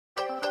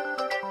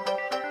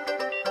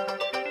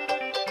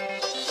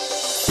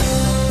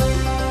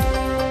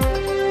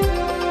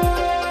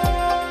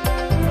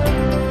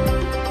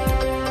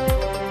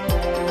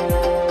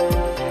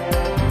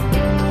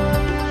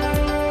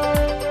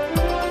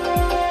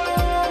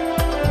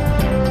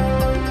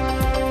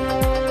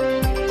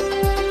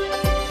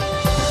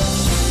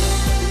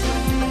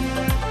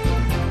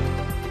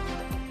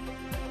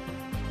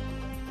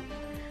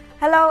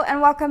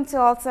welcome to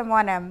Olsem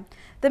Wanem.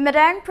 The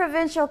Madang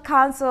Provincial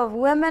Council of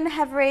Women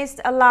have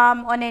raised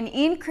alarm on an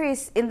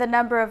increase in the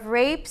number of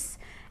rapes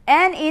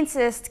and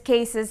incest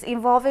cases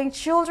involving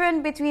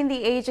children between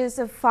the ages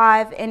of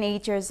 5 and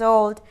 8 years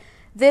old.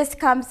 This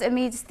comes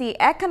amidst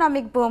the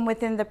economic boom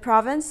within the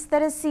province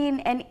that has seen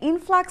an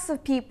influx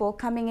of people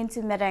coming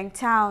into Madang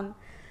town.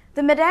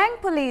 The Madang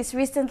police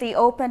recently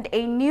opened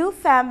a new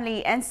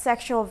family and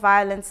sexual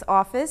violence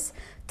office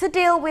to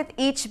deal with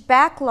each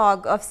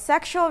backlog of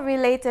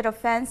sexual-related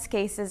offense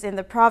cases in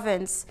the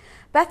province.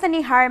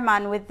 Bethany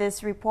Harman with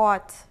this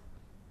report.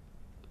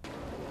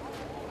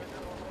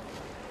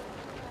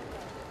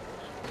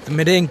 The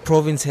Madang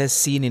province has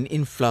seen an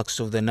influx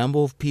of the number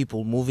of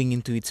people moving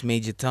into its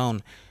major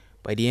town.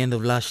 By the end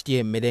of last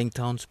year, Madang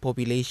town's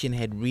population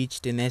had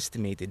reached an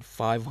estimated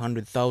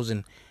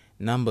 500,000,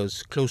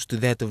 numbers close to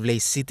that of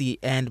Lake City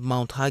and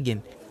Mount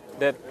Hagen.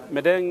 That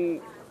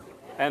Madang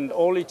and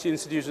all its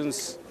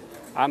institutions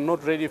are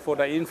not ready for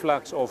the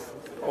influx of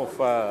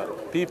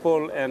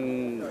people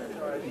and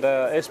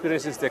the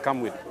experiences they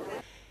come with.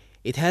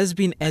 It has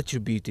been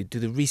attributed to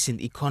the recent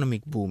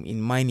economic boom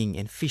in mining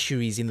and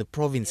fisheries in the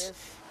province.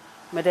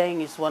 Yes. Madang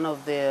is one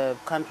of the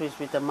countries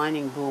with a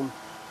mining boom.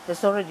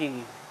 It's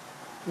already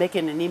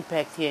making an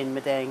impact here in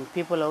Madang.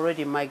 People are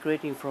already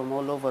migrating from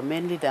all over,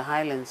 mainly the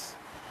highlands.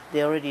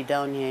 They're already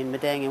down here in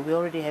Madang, and we're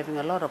already having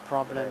a lot of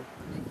problems.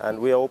 And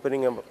we are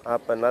opening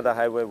up another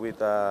highway with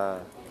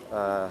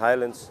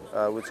highlands,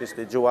 which is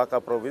the Juwaka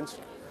province,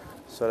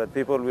 so that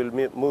people will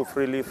move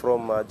freely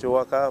from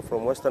Juwaka,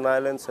 from Western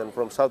Islands and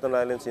from Southern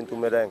Islands into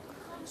Madang.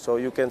 So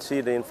you can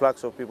see the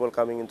influx of people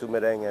coming into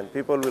Madang, and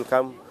people will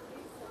come.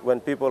 When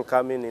people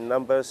come in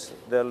numbers,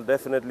 there'll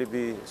definitely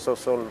be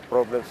social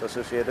problems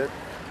associated.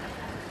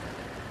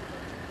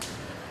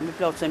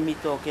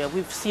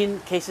 We've seen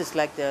cases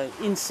like the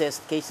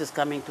incest cases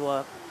coming to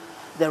us,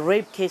 the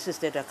rape cases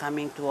that are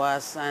coming to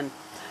us, and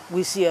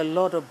we see a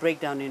lot of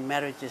breakdown in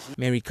marriages.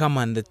 Mary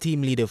Kaman, the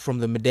team leader from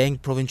the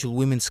Madang Provincial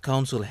Women's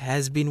Council,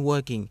 has been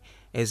working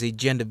as a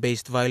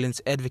gender-based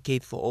violence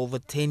advocate for over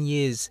 10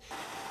 years.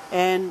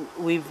 And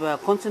we've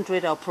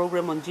concentrated our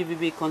program on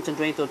GBB,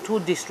 concentrating on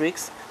 2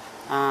 districts.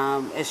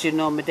 As you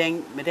know,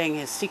 Madang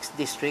has 6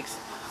 districts.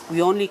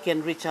 We only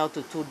can reach out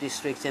to 2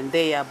 districts, and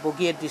they are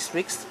Bogia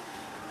districts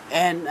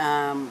and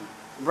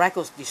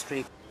Rikos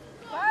district.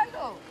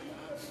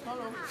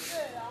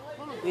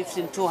 We've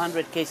seen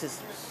 200 cases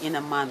in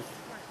a month.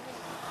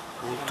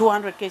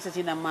 200 cases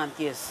in a month,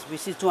 yes. We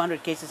see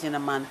 200 cases in a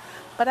month.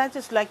 But I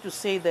just like to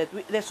say that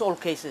that's all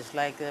cases,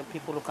 like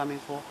people who are coming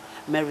for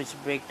marriage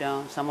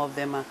breakdown. Some of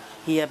them are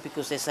here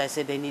because, as I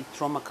said, they need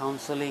trauma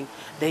counseling.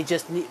 They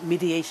just need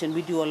mediation.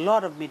 We do a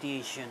lot of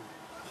mediation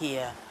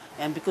here.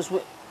 And because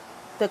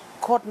the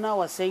court now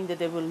are saying that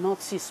they will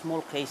not see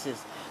small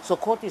cases. So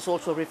court is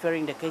also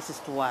referring the cases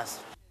to us.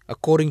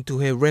 According to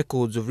her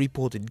records of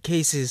reported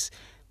cases,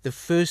 the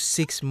first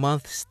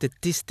 6-month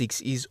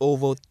statistics is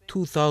over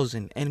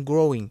 2,000 and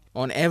growing.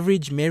 On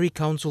average, Mary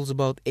counsels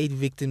about 8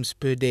 victims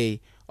per day,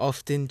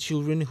 often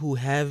children who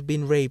have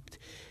been raped.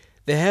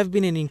 There have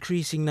been an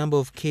increasing number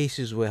of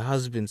cases where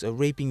husbands are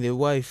raping their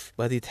wife,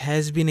 but it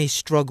has been a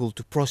struggle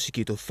to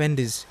prosecute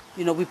offenders.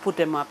 You know, we put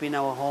them up in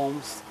our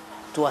homes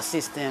to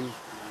assist them.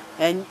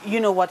 And you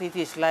know what it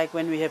is like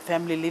when we have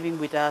family living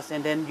with us,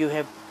 and then you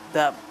have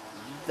the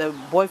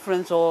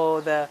boyfriends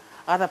or the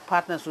other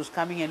partners who's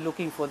coming and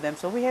looking for them.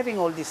 So we're having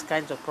all these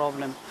kinds of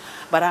problems.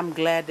 But I'm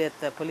glad that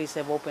the police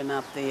have opened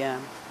up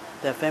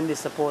the family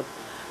support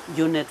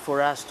unit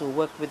for us to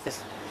work with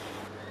this.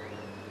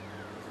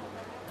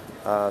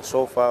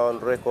 So far on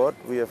record,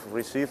 we have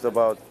received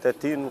about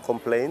 13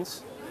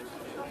 complaints,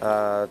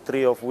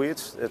 3 of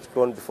which it's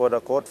gone before the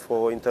court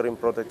for interim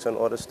protection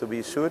orders to be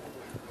issued.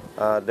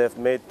 They've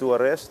made 2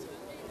 arrests,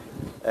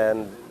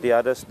 and the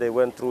others, they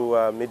went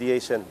through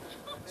mediation.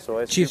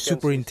 So Chief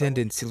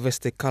Superintendent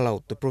Sylvester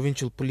Kalau, the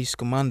Provincial Police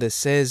Commander,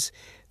 says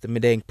the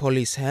Madang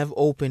Police have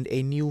opened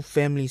a new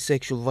family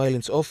sexual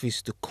violence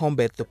office to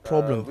combat the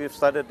problem. We've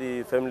started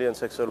the Family and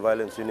Sexual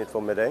Violence Unit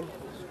for Madang.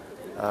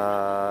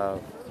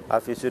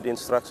 I've issued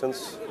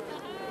instructions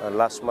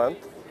last month,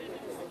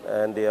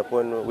 and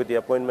with the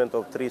appointment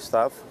of 3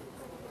 staff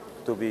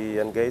to be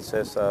engaged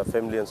as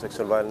family and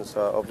sexual violence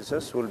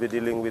officers who will be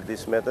dealing with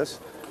these matters.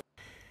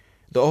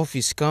 The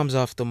office comes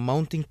after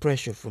mounting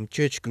pressure from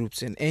church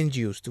groups and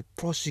NGOs to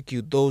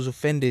prosecute those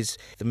offenders.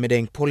 The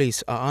Madang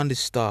police are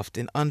understaffed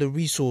and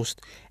under-resourced,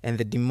 and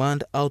the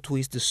demand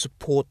outweighs the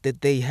support that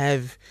they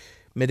have.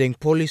 Madang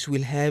police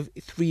will have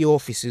 3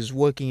 officers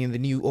working in the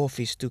new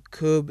office to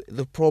curb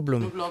the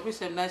problem.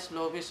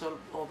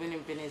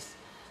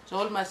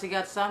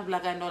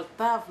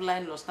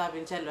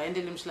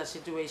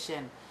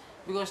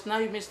 Because now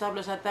you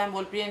establish a time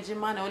all PNG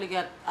man only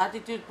got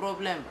attitude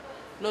problem.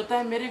 Lo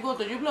time Mary go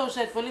to you blow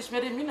said police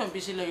Mary minimum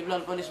pisilo you blow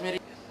police Mary.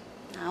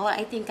 Now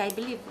I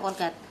believe all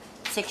got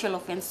sexual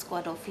offense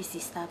squad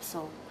office staff,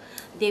 so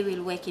they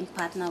will work in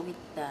partner with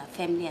the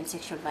family and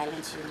sexual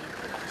violence unit.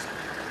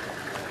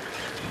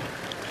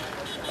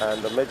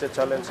 And the major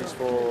challenge is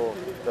for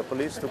the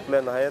police to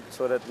plan ahead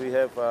so that we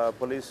have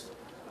police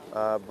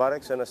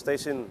barracks and a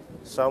station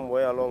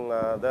somewhere along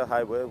the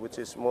highway, which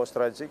is more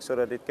strategic, so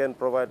that it can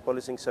provide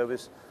policing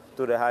service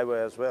to the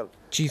highway as well.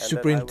 Chief And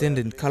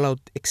Superintendent Kalaut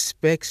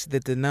expects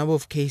that the number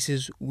of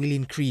cases will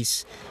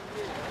increase.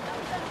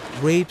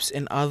 Rapes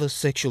and other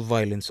sexual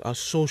violence are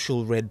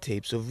social red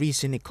tapes of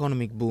recent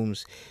economic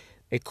booms.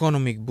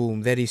 Economic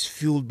boom that is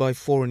fueled by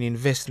foreign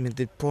investment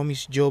that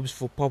promise jobs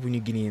for Papua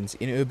New Guineans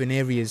in urban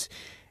areas.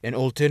 An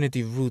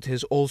alternative route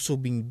has also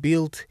been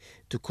built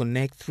to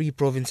connect 3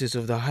 provinces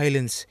of the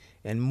highlands,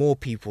 and more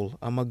people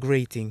are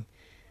migrating.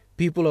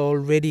 People are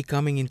already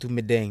coming into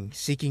Madang,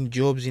 seeking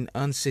jobs in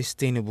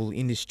unsustainable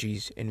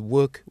industries, and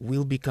work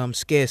will become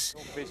scarce.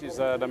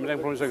 The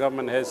Madang provincial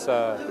government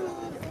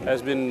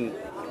has been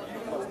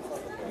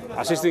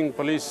assisting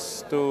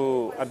police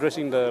to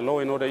addressing the law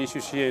and order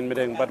issues here in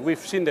Madang, but we've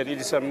seen that it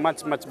is a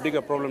much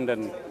bigger problem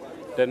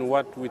than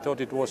what we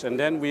thought it was. And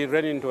then we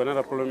ran into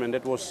another problem, and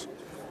that was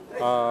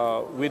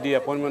with the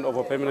appointment of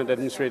a permanent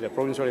administrator,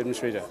 provincial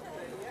administrator.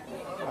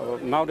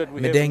 Now that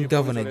we Madang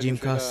Governor Jim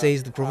Carr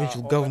says the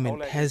provincial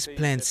government has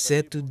plans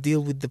set to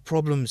deal with the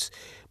problems,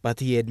 but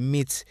he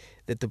admits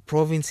that the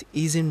province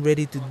isn't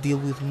ready to deal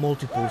with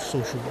multiple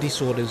social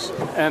disorders.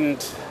 And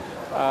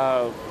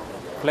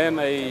plan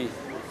a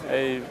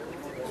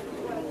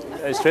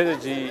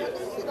strategy,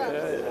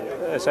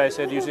 as I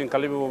said, using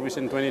Calibre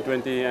Vision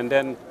 2020, and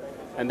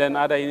then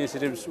other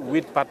initiatives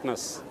with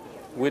partners,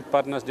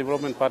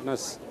 development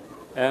partners,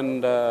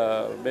 and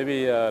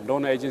maybe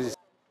donor agencies.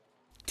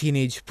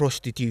 Teenage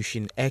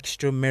prostitution,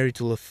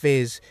 extramarital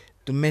affairs,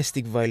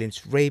 domestic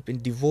violence, rape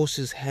and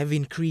divorces have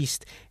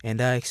increased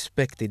and are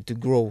expected to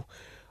grow.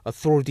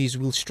 Authorities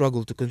will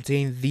struggle to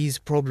contain these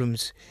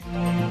problems.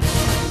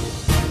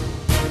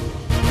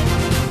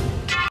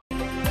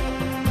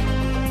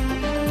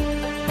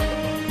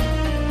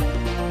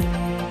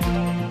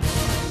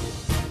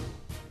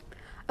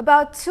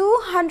 About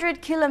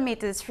 200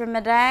 kilometers from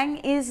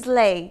Madang is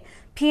Lae,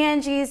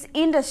 PNG's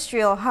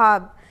industrial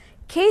hub.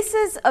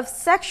 Cases of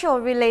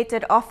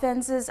sexual-related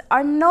offences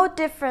are no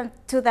different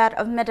to that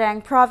of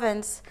Madang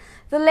province.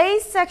 The Lae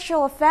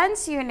Sexual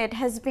Offence Unit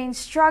has been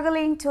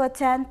struggling to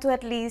attend to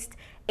at least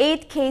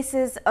 8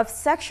 cases of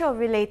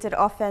sexual-related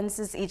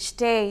offences each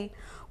day.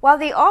 While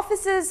the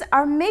officers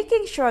are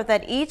making sure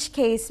that each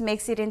case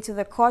makes it into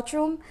the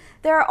courtroom,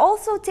 they are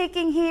also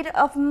taking heed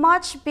of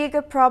much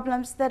bigger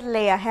problems that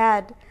lay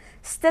ahead.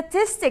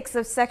 Statistics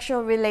of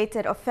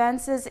sexual-related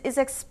offences is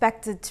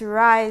expected to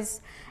rise,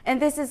 and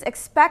this is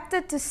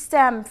expected to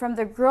stem from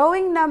the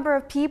growing number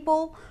of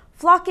people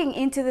flocking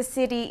into the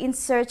city in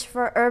search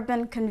for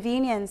urban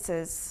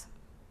conveniences.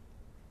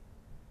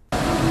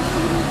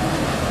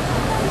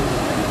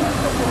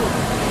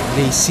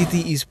 The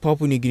city is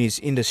Papua New Guinea's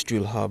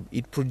industrial hub.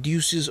 It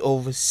produces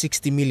over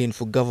 60 million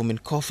for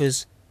government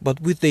coffers, but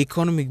with the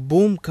economic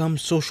boom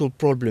comes social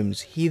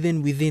problems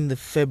hidden within the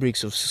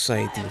fabrics of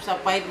society.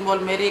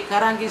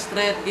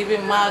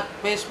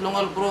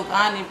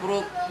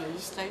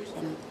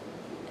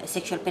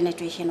 Sexual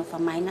penetration of a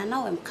minor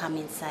now come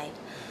inside.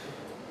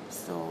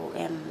 So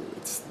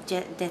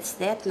that's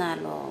that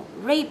now.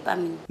 Rape, I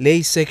mean.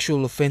 Lae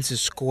Sexual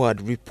Offences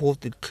Squad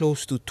reported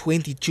close to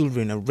 20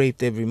 children are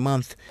raped every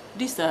month.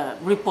 This is a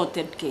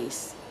reported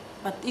case,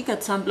 but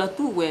ikat sample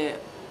too where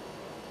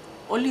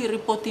only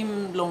report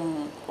him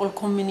long all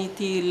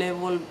community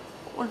level,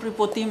 all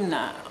report him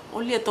na,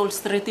 only at all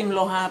straight him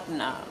lo hap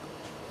na.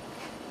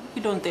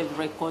 We don't have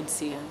records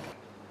here.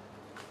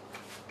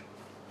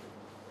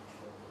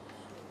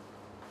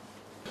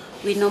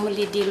 We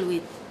normally deal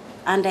with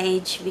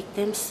underage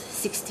victims,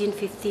 16,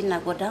 15 na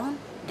go down,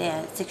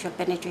 their sexual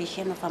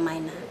penetration of a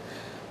minor.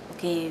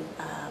 Okay,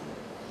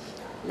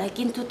 like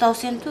in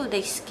 2002,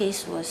 this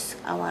case was,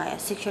 our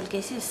sexual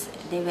cases,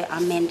 they were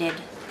amended.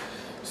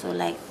 So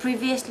like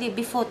previously,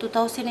 before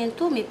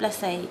 2002, me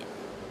plus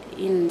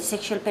in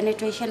sexual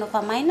penetration of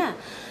a minor,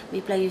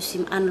 me plus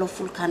using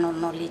unlawful carnal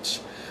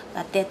knowledge,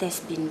 but that has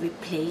been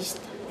replaced,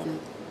 and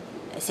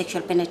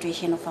sexual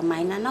penetration of a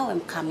minor now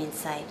come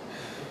inside.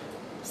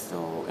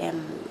 So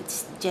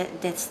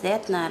that's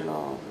that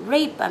now.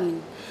 Rape, I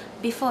mean,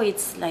 before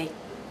it's like,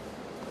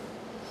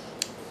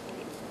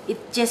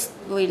 it just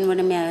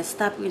when I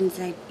stop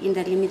inside in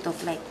the limit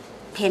of like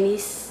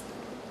penis,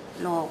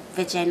 or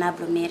vagina,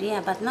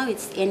 area, but now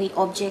it's any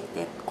object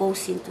that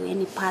goes into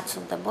any parts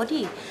of the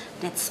body,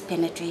 that's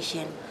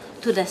penetration.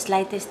 To the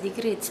slightest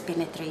degree, it's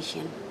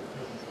penetration.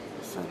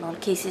 So all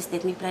cases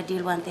that we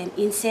deal with, and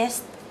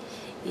incest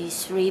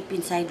is rape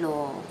inside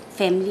the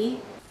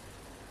family.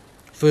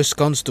 First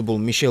Constable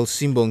Michelle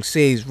Simbong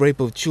says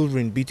rape of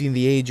children between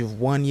the age of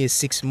 1 year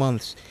 6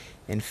 months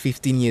and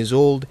 15 years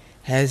old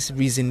has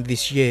risen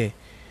this year.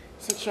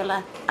 Sexual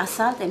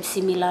assault and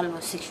similar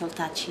or sexual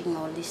touching,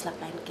 all these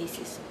kind of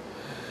cases.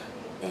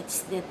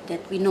 That's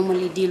that we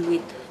normally deal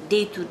with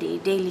day to day,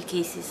 daily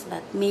cases,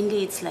 but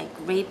mainly it's like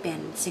rape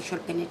and sexual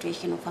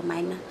penetration of a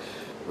minor,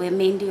 where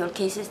mainly all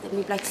cases that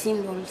we like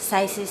similar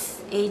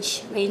sizes,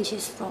 age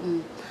ranges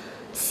from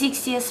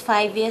 6 years,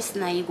 5 years,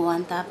 na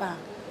iguantapa.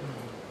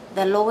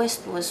 The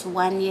lowest was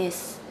 1 year,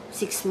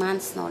 6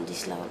 months, and all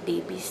these little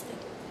babies.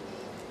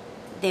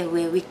 they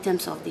were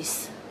victims of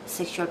this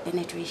sexual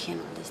penetration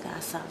or this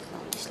assault.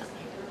 All this like.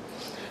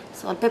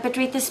 So all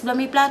perpetrators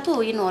blami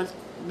plato,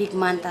 big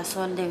mantas,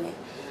 all they were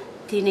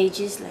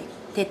teenagers like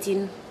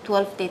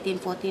 12, 13,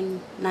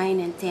 14, 9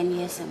 and 10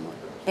 years and more.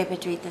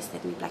 Perpetrators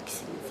that me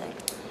practicing inside.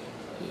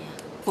 Yeah.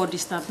 For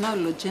this stuff now,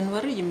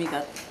 January, you may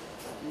got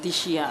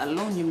this year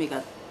alone, you may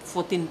got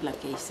 14 black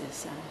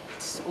cases.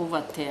 It's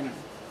over 10.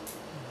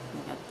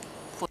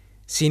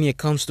 Senior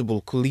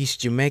Constable Kulis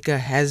Jamaica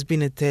has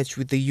been attached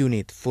with the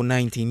unit for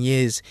 19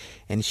 years,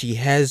 and she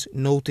has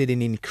noted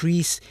an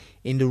increase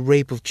in the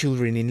rape of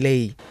children in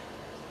Ley.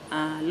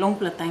 Long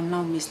time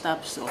now, me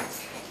stop, so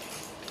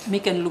me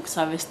can look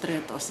service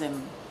straight or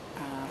some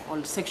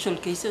all sexual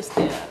cases,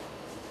 they are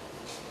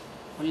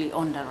only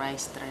on the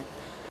rise straight.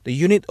 The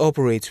unit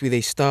operates with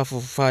a staff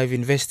of 5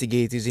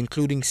 investigators,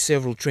 including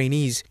several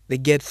trainees. They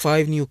get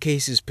 5 new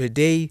cases per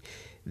day.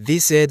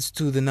 This adds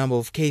to the number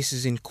of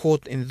cases in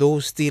court, and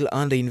those still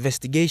under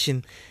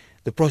investigation.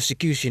 The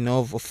prosecution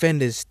of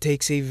offenders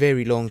takes a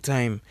very long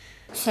time.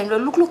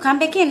 Look, come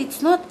back in.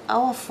 It's not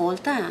our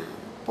fault.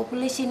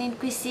 Population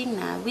increasing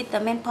with the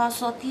manpower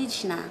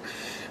shortage.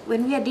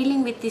 When we are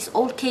dealing with these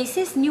old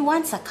cases, new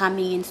ones are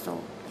coming in.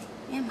 So,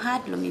 I'm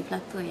hard.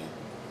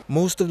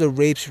 Most of the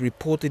rapes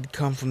reported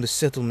come from the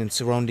settlements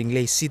surrounding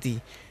Ley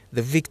City.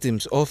 The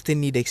victims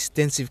often need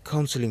extensive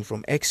counseling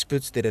from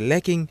experts that are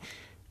lacking.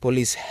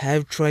 Police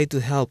have tried to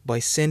help by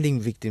sending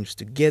victims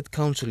to get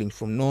counseling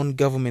from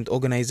non-government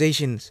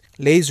organizations.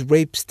 Ley's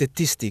rape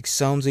statistics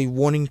sounds a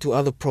warning to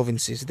other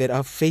provinces that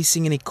are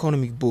facing an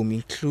economic boom,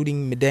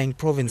 including Madang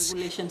province.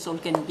 Regulations all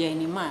can be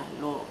anima,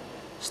 lo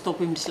stop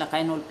him this like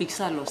I know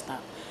pixel lo stop.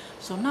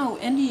 So now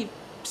any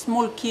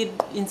small kid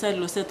inside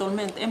the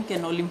settlement,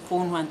 can all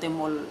phone want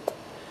them all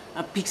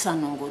a pizza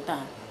nongo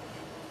ta,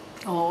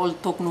 or all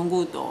talk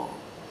nongo or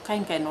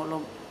kind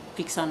all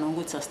pizza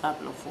nongo sa stop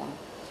lo phone.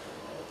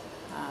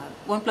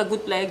 One pla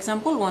good play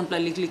example, one pla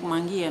liklik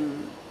mangi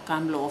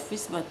come lo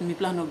office, but me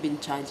plan no been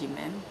charging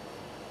him.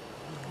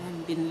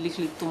 Been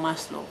liklik to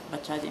maslo,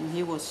 but charge him.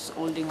 He was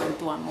holding on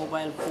to a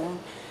mobile phone,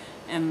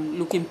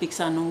 looking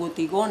pizza nongo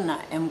tigona,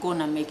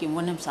 gonna make him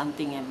want him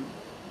something,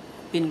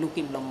 been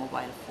looking lo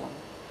mobile phone.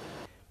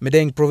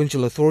 Madang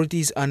provincial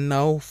authorities are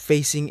now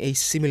facing a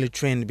similar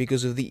trend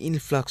because of the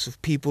influx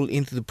of people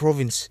into the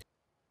province.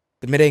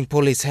 The Madang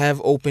police have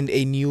opened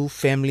a new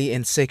family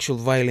and sexual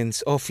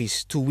violence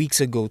office 2 weeks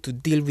ago to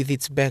deal with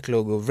its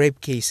backlog of rape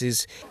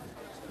cases.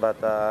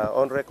 But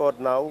on record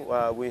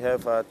now, we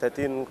have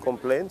 13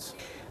 complaints.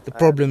 The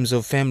problems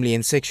of family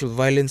and sexual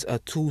violence are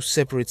 2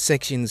 separate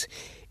sections.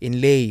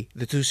 In Ley,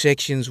 the 2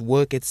 sections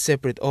work at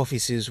separate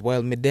offices,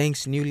 while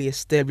Madang's newly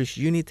established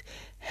unit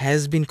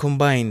has been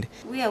combined.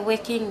 We are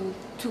working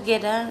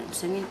together,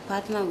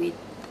 partner with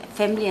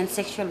family and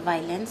sexual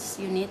violence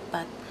unit,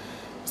 but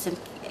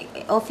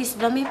office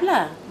blah blah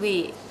blah.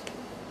 We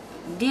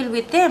deal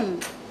with them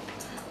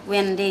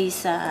when there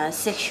is a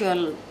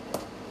sexual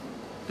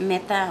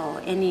matter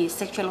or any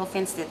sexual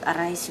offense that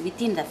arises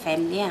within the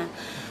family.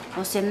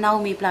 Also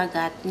now me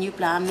got new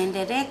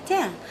amended act.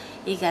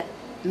 He got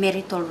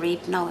marital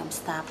rape now I'm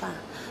stapa.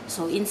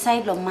 So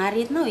inside lo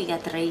married now he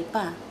got rape.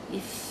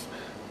 If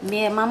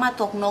me mama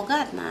talk no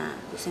got na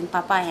sen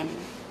papa am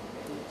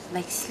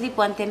like sleep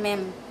one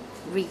time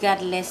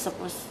regardless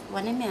suppose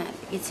one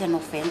it's an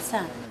offense.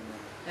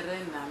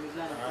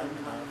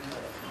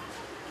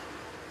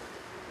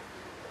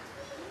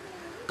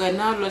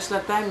 Now los la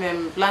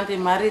time planti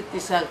married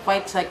is a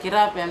fight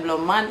sakira lo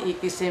man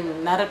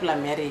ikisim narap la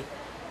marry.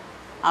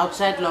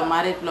 Outside lo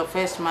married lo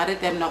first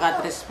married no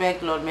got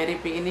respect lo marry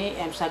pigini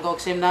sagok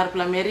sim narap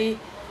la marry.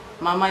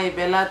 Mama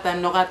ibela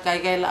tan no got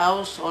kaigal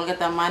house olga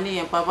tamani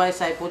and papa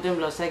sai putim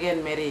lo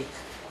second marry.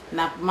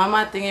 Na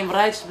mama tingim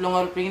rights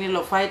blongol pigini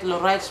lo fight lo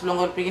rights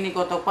blongol pigini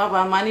ko to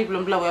papa mani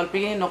blom blongol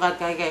pigini no got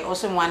kaigai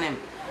Olsem Wanem.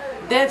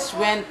 That's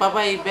when Papa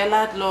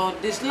Ibelat lo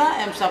disla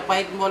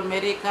sapait mol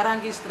meri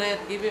karangi straight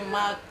give him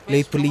mark.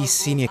 Ley Police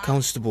Senior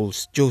Constable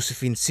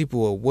Josephine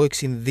Sipua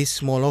works in this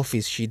small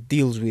office. She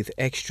deals with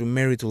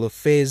extramarital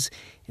affairs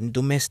and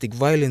domestic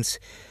violence.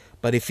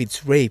 But if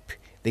it's rape,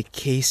 the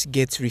case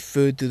gets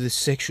referred to the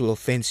sexual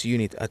offense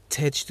unit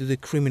attached to the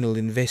Criminal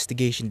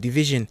Investigation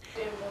Division.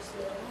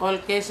 All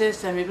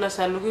cases, Mibla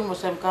Salugi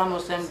Mosem Kam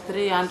Mosem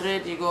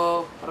 300, you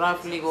go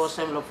roughly go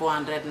Sem lo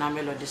 400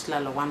 Namelo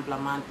Disla lo 1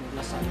 plamant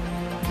Mibla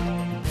Salugi.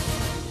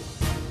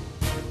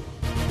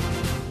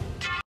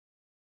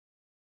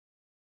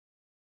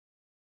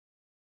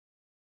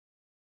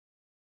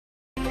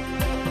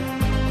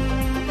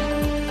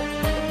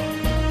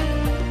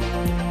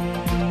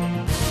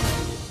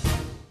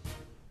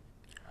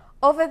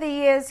 Over the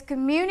years,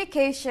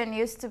 communication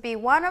used to be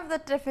one of the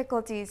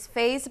difficulties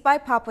faced by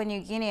Papua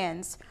New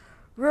Guineans.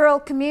 Rural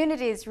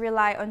communities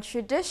rely on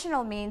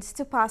traditional means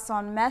to pass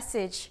on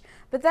message,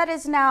 but that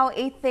is now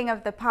a thing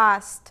of the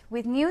past.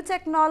 With new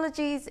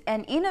technologies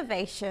and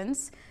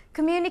innovations,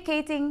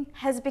 communicating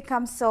has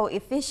become so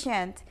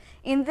efficient.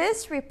 In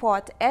this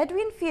report,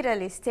 Edwin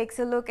Fidelis takes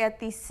a look at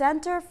the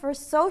Center for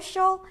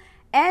Social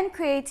and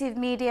creative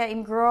media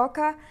in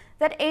Goroka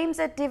that aims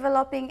at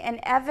developing an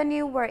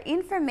avenue where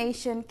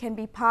information can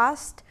be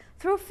passed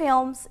through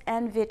films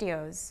and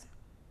videos.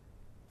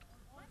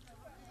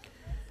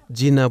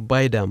 Gina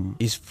Baidam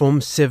is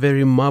from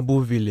Severi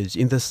Mabu village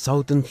in the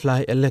Southern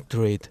Fly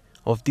electorate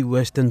of the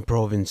Western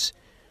Province.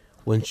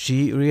 When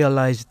she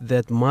realized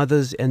that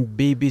mothers and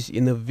babies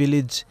in the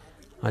village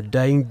are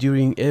dying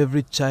during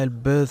every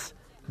childbirth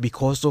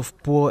because of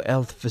poor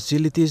health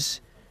facilities,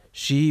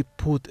 she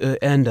put her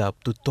hand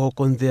up to talk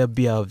on their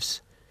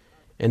behalves.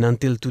 And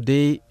until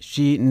today,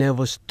 she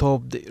never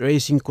stopped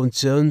raising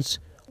concerns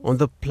on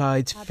the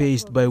plight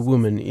faced by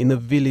women in the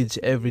village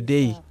every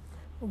day.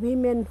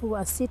 Women who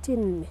are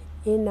sitting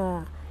in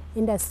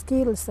the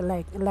skills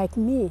like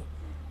me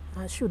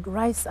should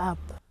rise up.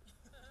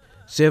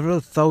 Several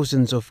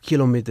thousands of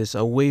kilometers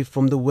away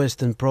from the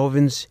Western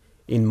Province,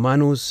 in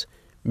Manus,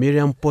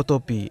 Miriam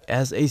Potopi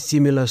has a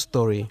similar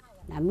story.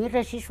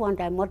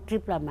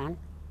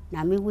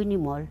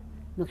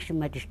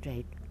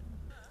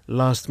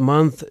 Last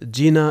month,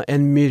 Gina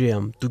and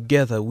Miriam,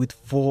 together with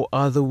 4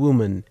 other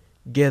women,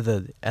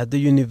 gathered at the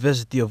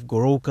University of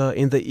Goroka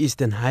in the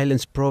Eastern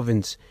Highlands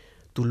Province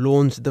to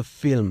launch the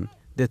film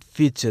that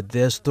featured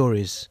their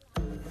stories.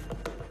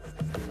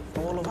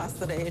 All of us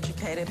that are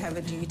educated have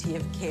a duty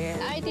of care.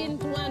 I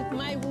didn't want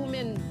my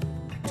women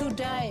to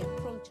die.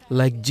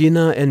 Like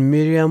Gina and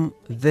Miriam,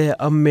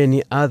 there are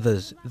many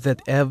others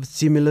that have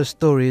similar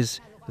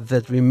stories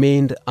that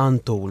remained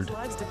untold.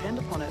 Lives depend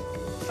upon it.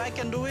 If I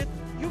can do it,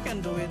 you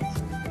can do it.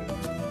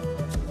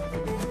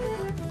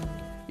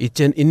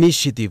 It's an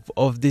initiative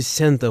of the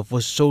Center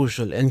for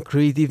Social and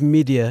Creative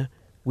Media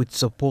with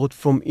support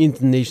from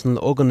international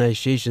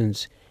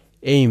organizations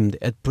aimed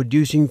at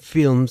producing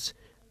films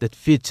that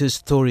feature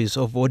stories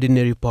of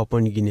ordinary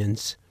Papua New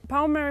Guineans.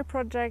 Power Mary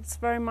project's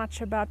very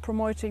much about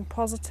promoting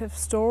positive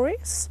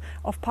stories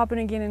of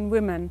Papua New Guinean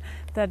women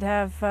that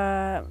have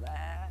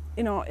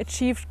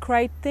achieved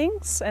great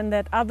things and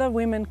that other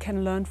women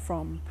can learn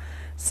from.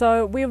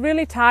 So we're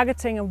really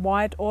targeting a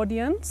wide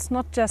audience,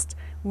 not just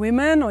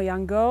women or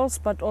young girls,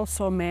 but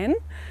also men,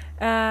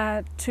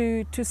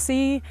 to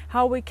see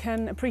how we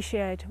can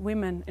appreciate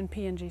women in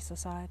PNG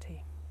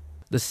society.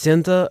 The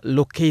center,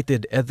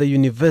 located at the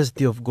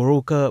University of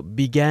Goroka,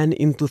 began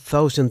in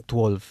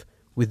 2012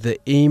 with the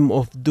aim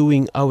of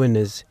doing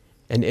awareness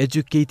and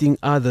educating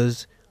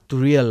others to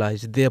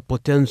realize their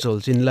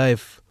potentials in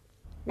life.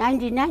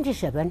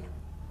 1997,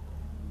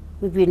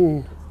 we've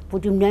been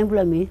putting name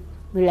on me,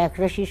 like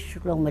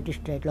racist long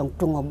magistrate, long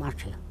tung of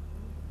march.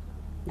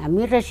 Now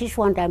me racist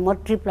one time more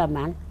triple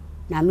man,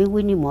 now me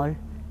winning all,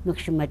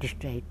 mix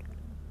magistrate.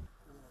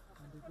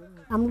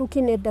 I'm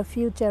looking at the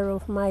future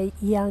of my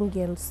young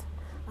girls.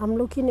 I'm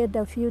looking at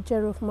the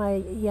future of my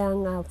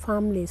young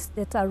families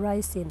that are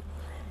rising.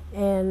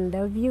 And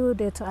the view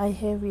that I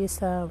have is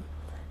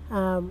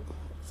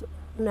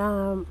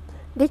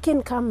they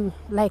can come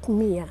like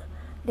me.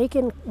 They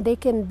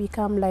can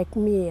become like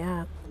me.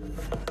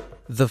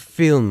 The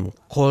film,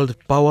 called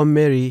Power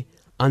Mary,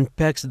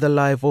 unpacks the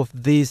life of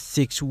these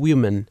 6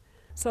 women.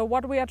 So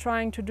what we are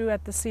trying to do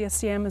at the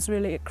CSCM is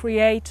really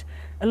create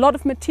a lot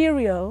of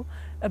material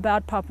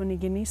about Papua New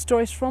Guinea,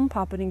 stories from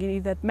Papua New Guinea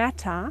that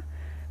matter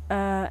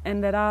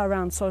and that are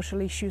around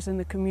social issues in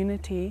the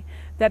community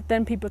that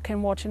then people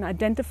can watch and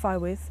identify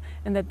with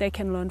and that they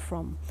can learn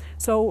from.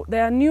 So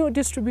there are new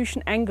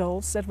distribution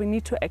angles that we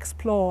need to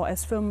explore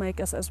as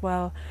filmmakers as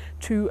well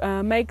to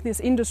make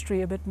this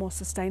industry a bit more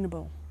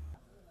sustainable.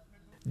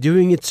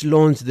 During its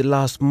launch the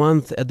last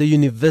month at the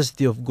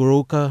University of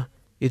Goroka,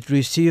 it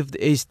received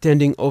a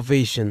standing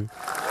ovation.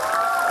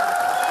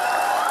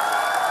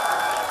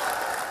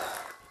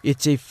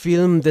 It's a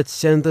film that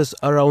centers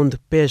around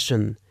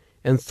passion,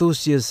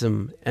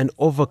 enthusiasm and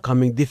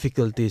overcoming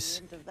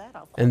difficulties,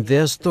 and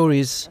their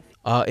stories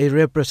are a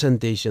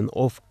representation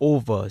of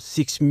over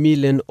 6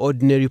 million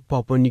ordinary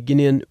Papua New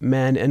Guinean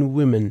men and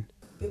women.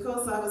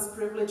 Because I was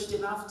privileged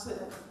enough to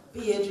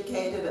be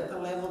educated at the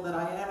level that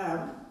I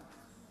am,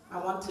 I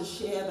want to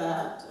share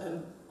that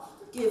and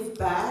give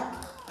back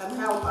and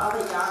help other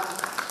young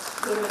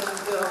women and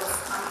girls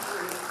come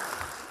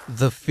through.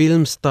 The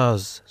film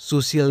stars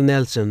Susil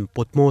Nelson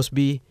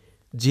Potmosby,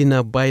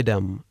 Gina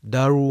Baidam,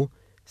 Daru,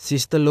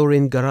 Sister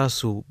Lauren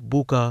Garasu,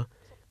 Buka,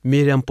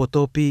 Miriam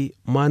Potopi,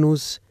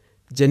 Manus,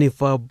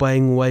 Jennifer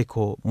Baing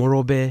Waiko,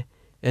 Morobe,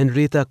 and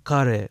Rita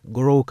Kare,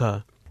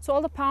 Goroka. So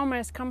all the Power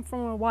Marys come from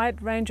a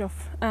wide range of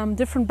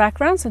different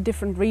backgrounds and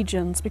different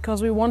regions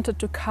because we wanted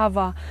to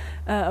cover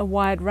a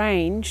wide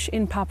range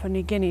in Papua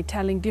New Guinea,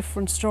 telling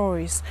different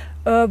stories,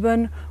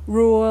 urban,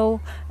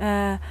 rural,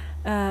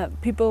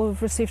 people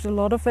who've received a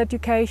lot of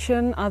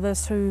education,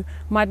 others who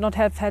might not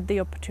have had the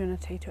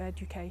opportunity to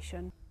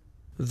education.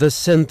 The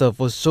Center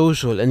for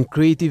Social and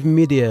Creative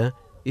Media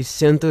is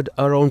centered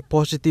around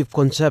positive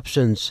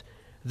conceptions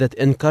that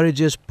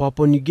encourages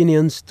Papua New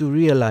Guineans to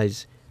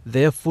realize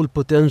their full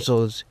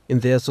potentials in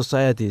their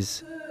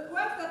societies. The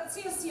work that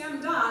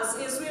CSCM does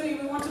is really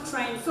we want to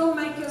train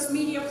filmmakers,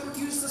 media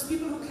producers,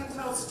 people who can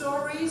tell stories.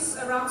 stories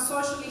around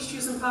social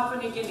issues in Papua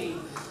New Guinea.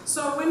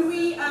 So when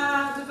we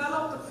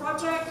developed the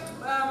project,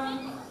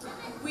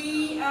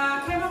 we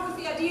came up with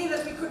the idea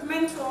that we could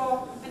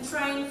mentor and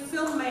train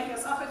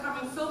filmmakers,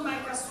 up-and-coming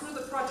filmmakers through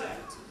the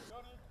project.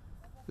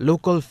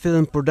 Local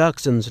film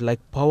productions like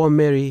Power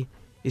Mary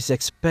is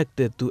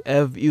expected to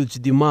have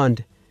huge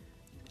demand.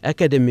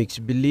 Academics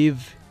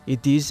believe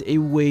it is a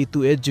way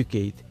to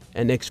educate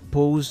and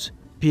expose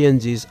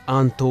PNG's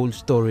untold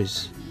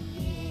stories.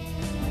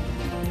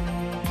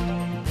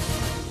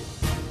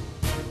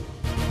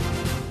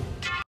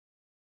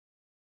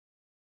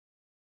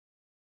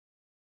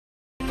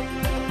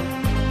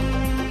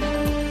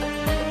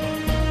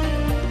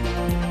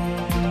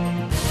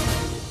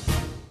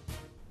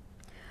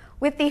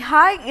 With the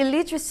high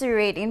illiteracy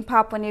rate in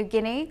Papua New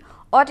Guinea,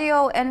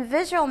 audio and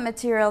visual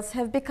materials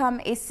have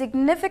become a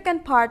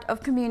significant part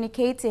of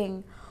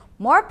communicating.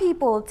 More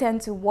people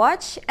tend to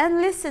watch and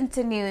listen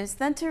to news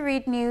than to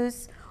read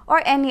news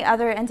or any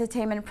other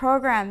entertainment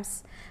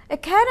programs.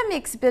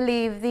 Academics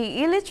believe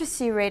the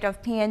illiteracy rate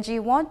of PNG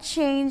won't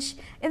change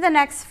in the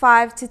next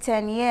 5 to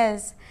 10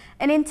 years.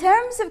 And in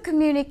terms of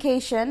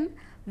communication,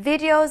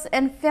 videos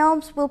and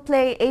films will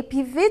play a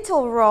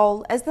pivotal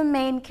role as the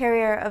main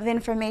carrier of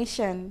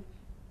information.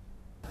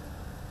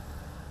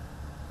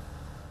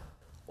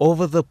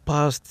 Over the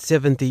past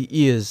 70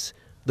 years,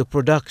 the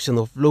production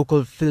of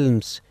local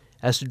films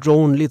has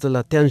drawn little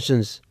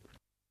attention.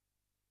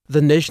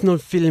 The National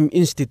Film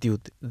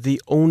Institute,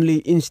 the only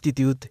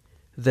institute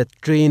that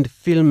trained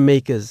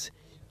filmmakers,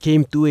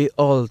 came to a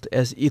halt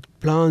as it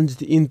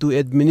plunged into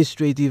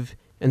administrative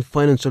and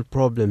financial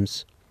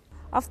problems.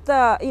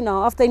 After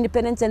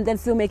independence, and then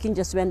filmmaking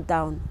just went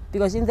down.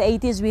 Because in the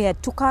 80s we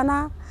had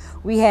Tukana,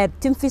 we had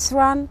Tim Fish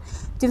Run,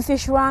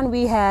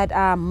 we had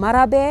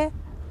Marabe,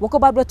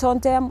 Wokobablo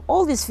Tontem,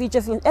 all these feature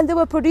films, and they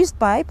were produced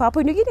by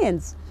Papua New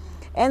Guineans.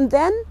 And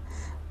then,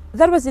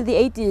 that was in the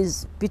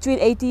 80s, between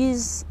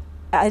 80s,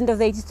 end of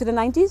the 80s to the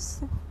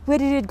 90s. Where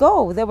did it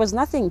go? There was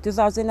nothing,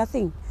 2000,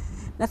 nothing.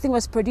 Nothing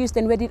was produced,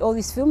 and where did all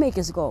these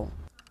filmmakers go?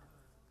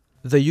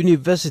 The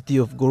University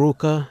of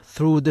Goroka,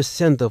 through the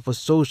Center for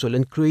Social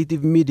and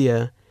Creative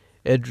Media,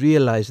 had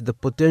realized the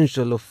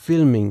potential of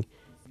filming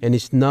and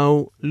is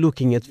now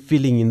looking at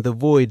filling in the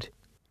void.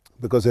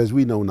 Because as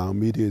we know now,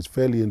 media is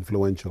fairly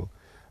influential.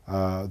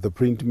 The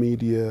print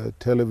media,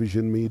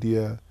 television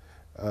media,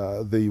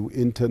 the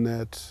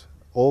internet,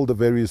 all the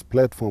various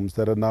platforms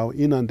that are now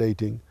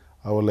inundating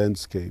our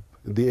landscape,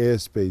 the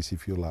airspace,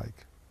 if you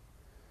like.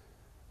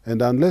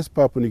 And unless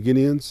Papua New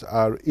Guineans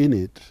are in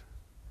it,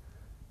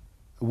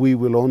 we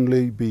will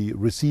only be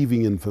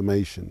receiving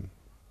information.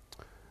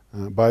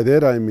 By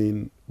that I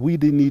mean we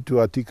need to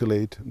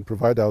articulate and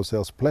provide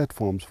ourselves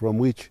platforms from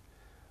which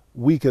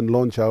we can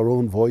launch our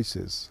own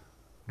voices,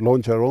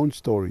 launch our own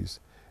stories,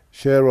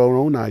 share our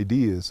own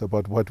ideas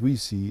about what we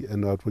see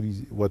and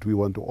what we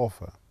want to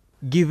offer.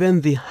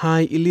 Given the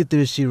high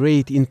illiteracy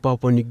rate in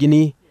Papua New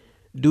Guinea,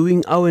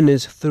 doing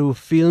awareness through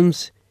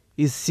films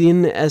is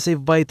seen as a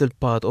vital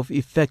part of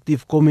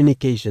effective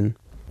communication.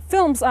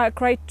 Films are a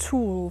great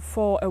tool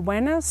for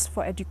awareness,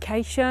 for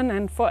education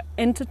and for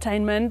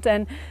entertainment,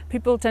 and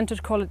people tend to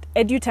call it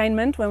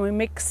edutainment when we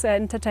mix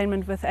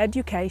entertainment with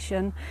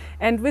education.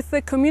 And with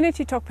the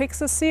Community Talk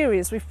Pictures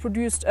series we've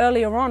produced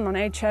earlier on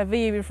HIV,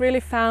 we've really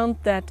found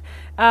that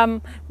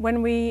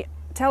when we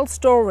tell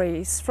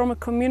stories from a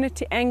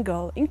community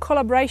angle in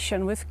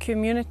collaboration with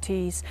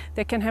communities,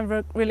 they can have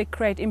a really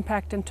great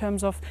impact in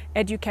terms of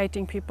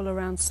educating people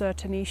around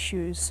certain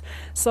issues.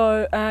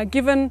 So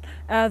given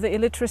the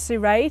illiteracy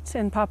rate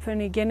in Papua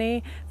New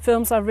Guinea,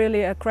 films are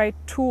really a great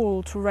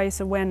tool to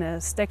raise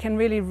awareness. They can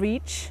really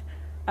reach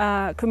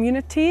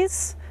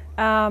communities,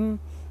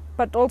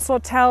 but also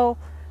tell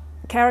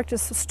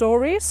characters'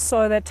 stories,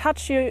 so they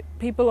touch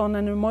people on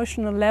an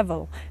emotional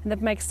level, and that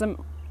makes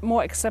them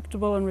more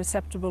acceptable and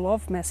receptive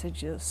of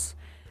messages.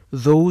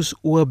 Those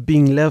who are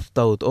being left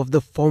out of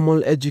the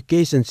formal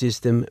education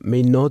system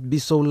may not be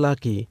so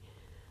lucky.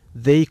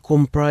 They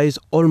comprise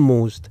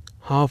almost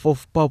half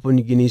of Papua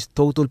New Guinea's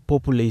total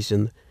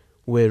population,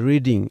 where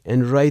reading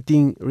and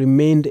writing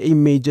remained a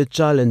major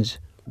challenge.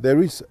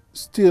 There is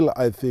still,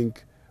 I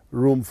think,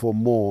 room for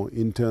more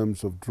in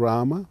terms of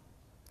drama,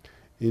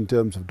 in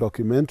terms of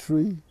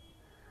documentary,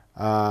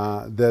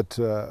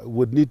 that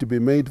would need to be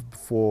made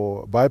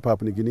by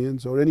Papua New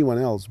Guineans or anyone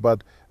else,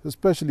 but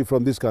especially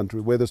from this country,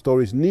 where the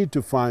stories need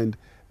to find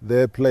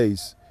their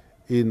place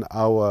in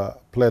our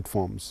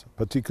platforms,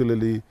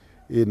 particularly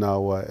in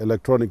our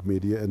electronic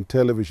media and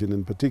television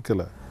in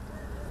particular.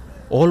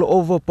 All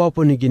over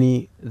Papua New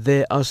Guinea,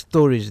 there are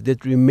stories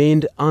that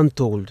remained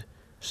untold,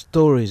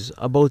 stories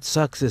about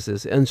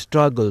successes and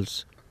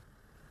struggles.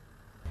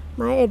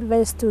 My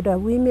advice to the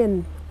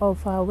women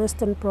of our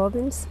Western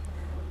Province,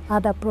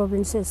 other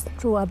provinces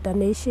throughout the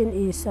nation,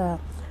 is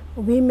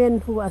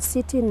women who are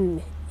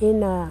sitting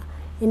in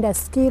the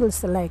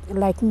skills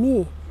like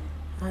me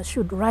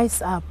should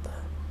rise up,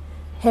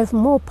 have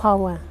more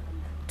power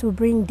to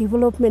bring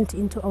development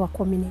into our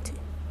community.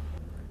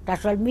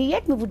 That's why me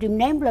yet me put him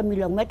name bla me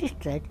long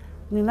magistrate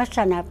me must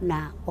stand up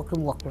na okim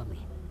work bla me.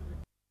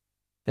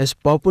 As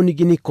Papua New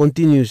Guinea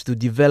continues to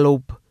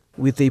develop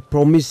with a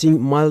promising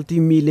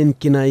multi-million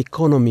kina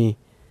economy,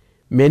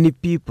 many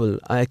people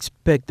are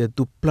expected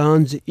to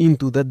plunge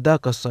into the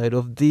darker side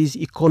of this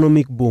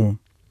economic boom.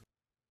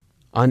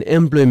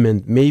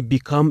 Unemployment may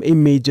become a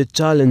major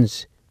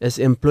challenge as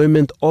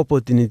employment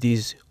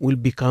opportunities will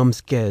become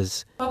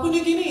scarce. Papua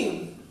New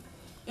Guinea,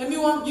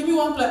 you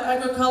want like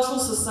agricultural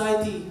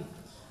society.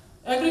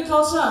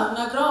 Agriculture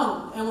na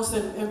ground,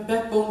 and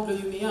backbone to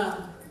you.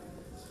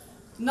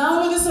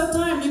 Now it is a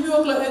time you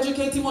work like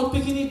educating more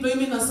picking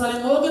blaming and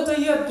selling all the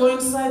yet go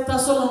inside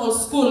Tasol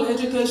school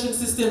education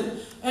system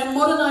and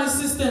modernized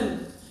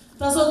system.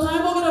 That's all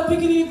time over the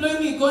picking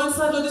blaming go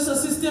inside this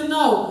system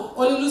now.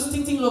 Or you lose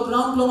thinking of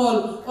ground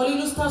long or you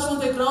lose touch on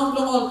the ground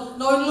long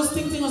now you lose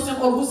thinking of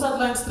them or who's that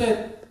line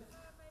straight.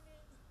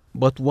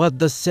 But what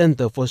the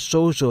Center for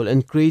Social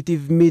and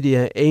Creative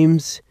Media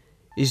aims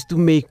is to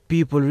make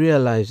people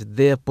realize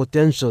their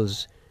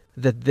potentials,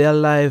 that their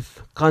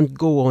life can't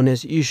go on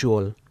as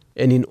usual,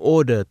 and in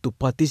order to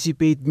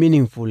participate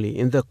meaningfully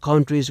in the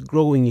country's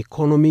growing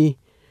economy,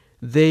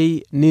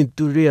 they need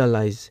to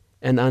realize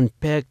and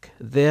unpack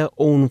their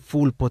own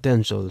full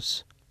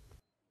potentials.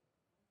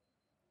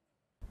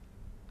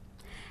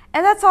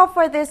 And that's all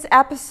for this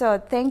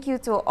episode. Thank you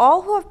to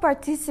all who have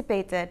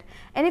participated.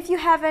 And if you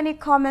have any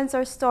comments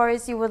or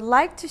stories you would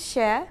like to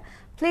share,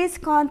 please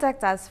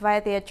contact us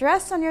via the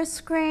address on your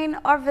screen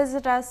or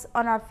visit us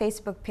on our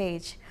Facebook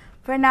page.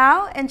 For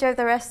now, enjoy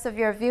the rest of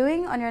your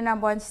viewing on your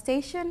 #1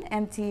 station,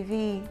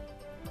 MTV.